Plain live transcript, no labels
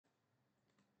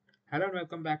Hello and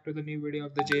welcome back to the new video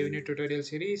of the JUnit tutorial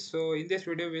series. So in this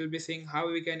video we'll be seeing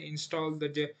how we can install the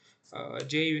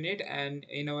JUnit and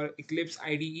in our Eclipse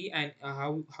IDE, and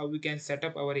how we can set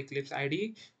up our Eclipse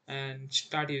IDE and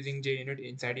start using JUnit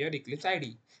inside your Eclipse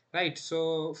IDE. Right,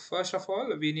 so first of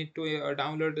all we need to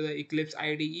download the Eclipse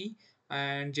IDE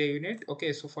and JUnit.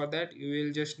 Okay, so for that you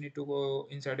will just need to go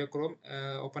inside your Chrome,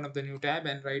 open up the new tab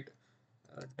and write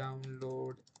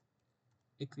download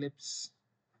Eclipse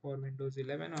for Windows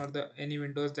 11 or the any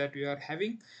Windows that you are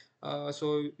having.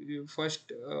 So you first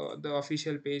the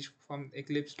official page from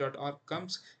eclipse.org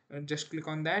comes, and just click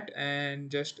on that and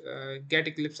just get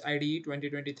Eclipse IDE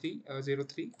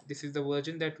 2023-03. This is the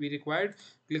version that we required.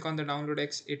 Click on the download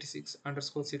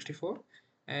x86_64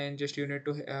 and just you need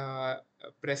to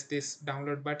press this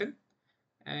download button,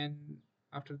 and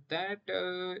after that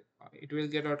it will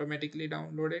get automatically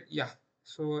downloaded. Yeah,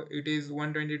 so it is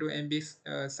 122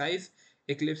 MB size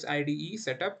Eclipse IDE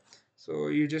setup. So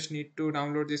you just need to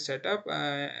download this setup.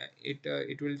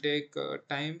 It will take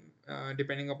time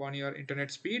depending upon your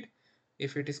internet speed.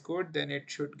 If it is good, then it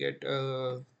should get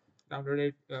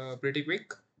downloaded pretty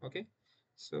quick. Okay,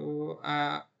 so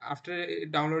after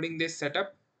downloading this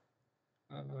setup,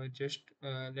 just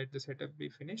let the setup be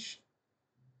finished.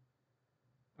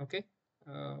 Okay,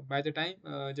 by the time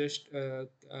just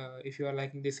if you are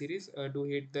liking this series, do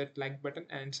hit that like button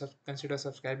and consider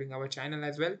subscribing our channel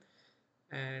as well,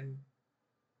 and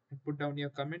put down your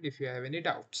comment if you have any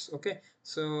doubts. Okay,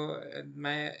 so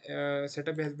my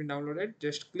setup has been downloaded.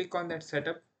 Just click on that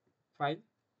setup file.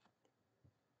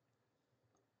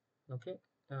 Okay,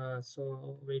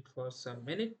 so wait for some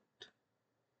minute,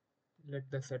 let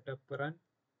the setup run.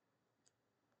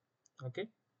 Okay,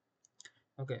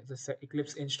 okay, the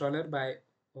Eclipse installer by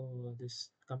this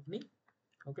company.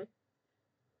 Okay,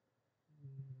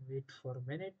 wait for a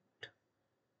minute.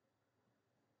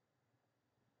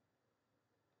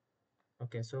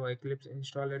 Okay, so Eclipse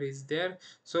installer is there.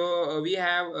 So we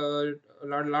have a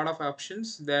lot of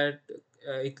options that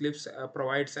Eclipse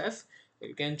provides us.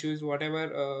 You can choose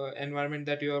whatever environment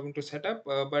that you are going to set up,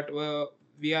 but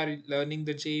we are learning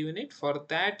the JUnit. For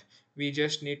that we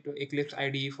just need to Eclipse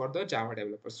IDE for the Java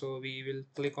developer. So we will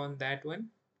click on that one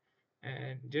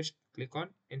and just click on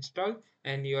install,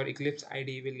 and your Eclipse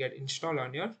IDE will get installed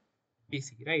on your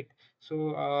PC, right?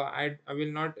 So I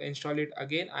will not install it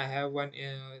again. I have one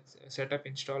setup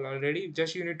installed already.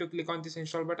 Just you need to click on this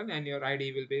install button and your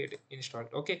IDE will be installed.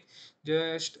 Okay,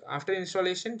 just after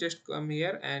installation, just come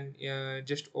here and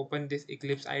just open this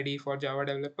Eclipse IDE for Java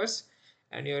developers,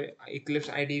 and your Eclipse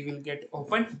IDE will get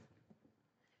opened,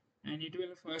 and it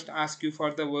will first ask you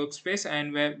for the workspace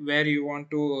and where you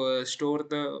want to store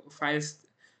the files,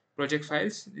 project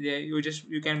files. Yeah,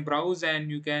 you can browse and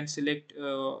you can select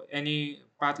any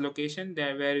path location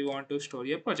there where you want to store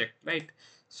your project, right?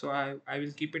 So I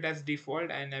will keep it as default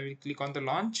and I will click on the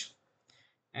launch,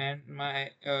 and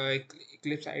my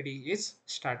Eclipse IDE is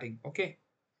starting. Okay,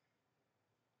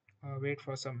 wait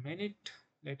for some minute,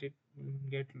 let it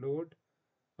get load.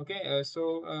 Okay,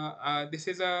 so this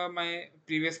is my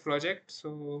previous project,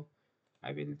 so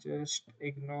I will just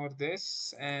ignore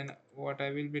this, and what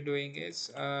I will be doing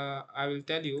is I will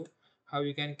tell you how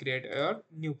you can create a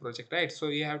new project, right? So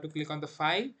you have to click on the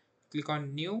file, click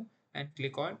on new, and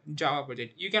click on Java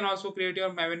project. You can also create your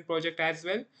Maven project as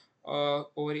well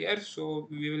over here. So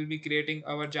we will be creating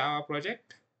our Java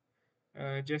project.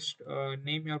 Just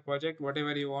name your project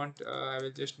whatever you want. I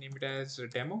will just name it as a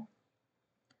demo,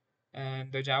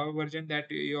 and the Java version that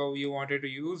you wanted to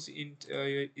use in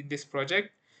this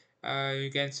project, you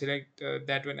can select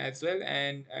that one as well.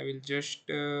 And I will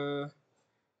just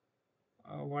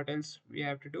what else we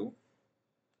have to do.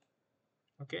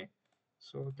 Okay,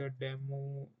 so the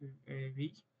demo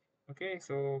v. Okay,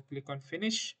 so click on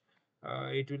finish.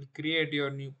 It will create your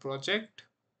new project.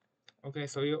 Okay,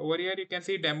 so over here you can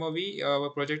see demo v, our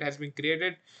project has been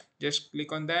created. Just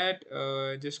click on that,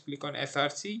 just click on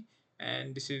src,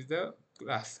 and this is the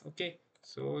class. Okay,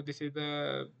 so this is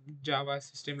the Java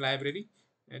system library,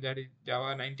 that is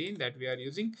Java 19 that we are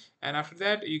using. And after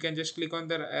that you can just click on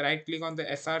the right click on the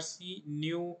src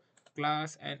new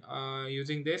class, and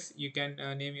using this you can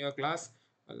name your class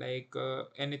like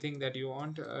anything that you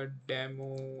want,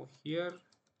 demo here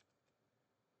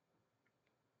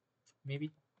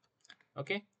maybe.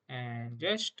 Okay, and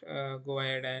just go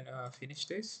ahead and finish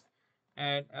this,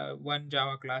 and one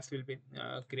Java class will be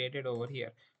created over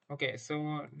here. Okay,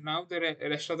 so now the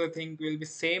rest of the thing will be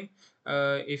same.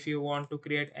 If you want to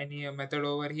create any method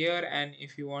over here, and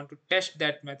if you want to test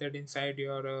that method inside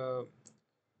your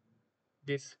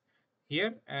this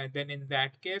here, then in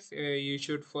that case you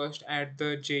should first add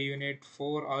the JUnit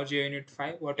 4 or JUnit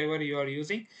 5, whatever you are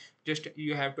using. Just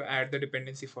you have to add the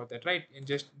dependency for that, right? And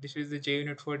just this is the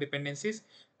JUnit 4 dependencies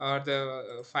or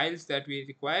the files that we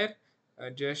require.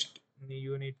 Just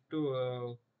you need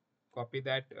to copy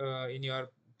that in your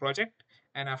project,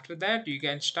 and after that you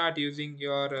can start using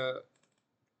your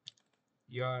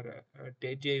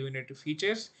JUnit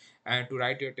features and to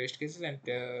write your test cases and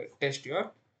test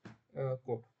your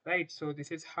code, right? So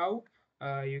this is how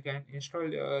you can install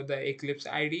the Eclipse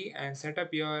IDE and set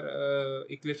up your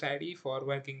Eclipse IDE for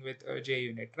working with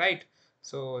JUnit, right?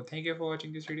 So thank you for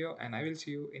watching this video, and I will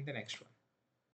see you in the next one.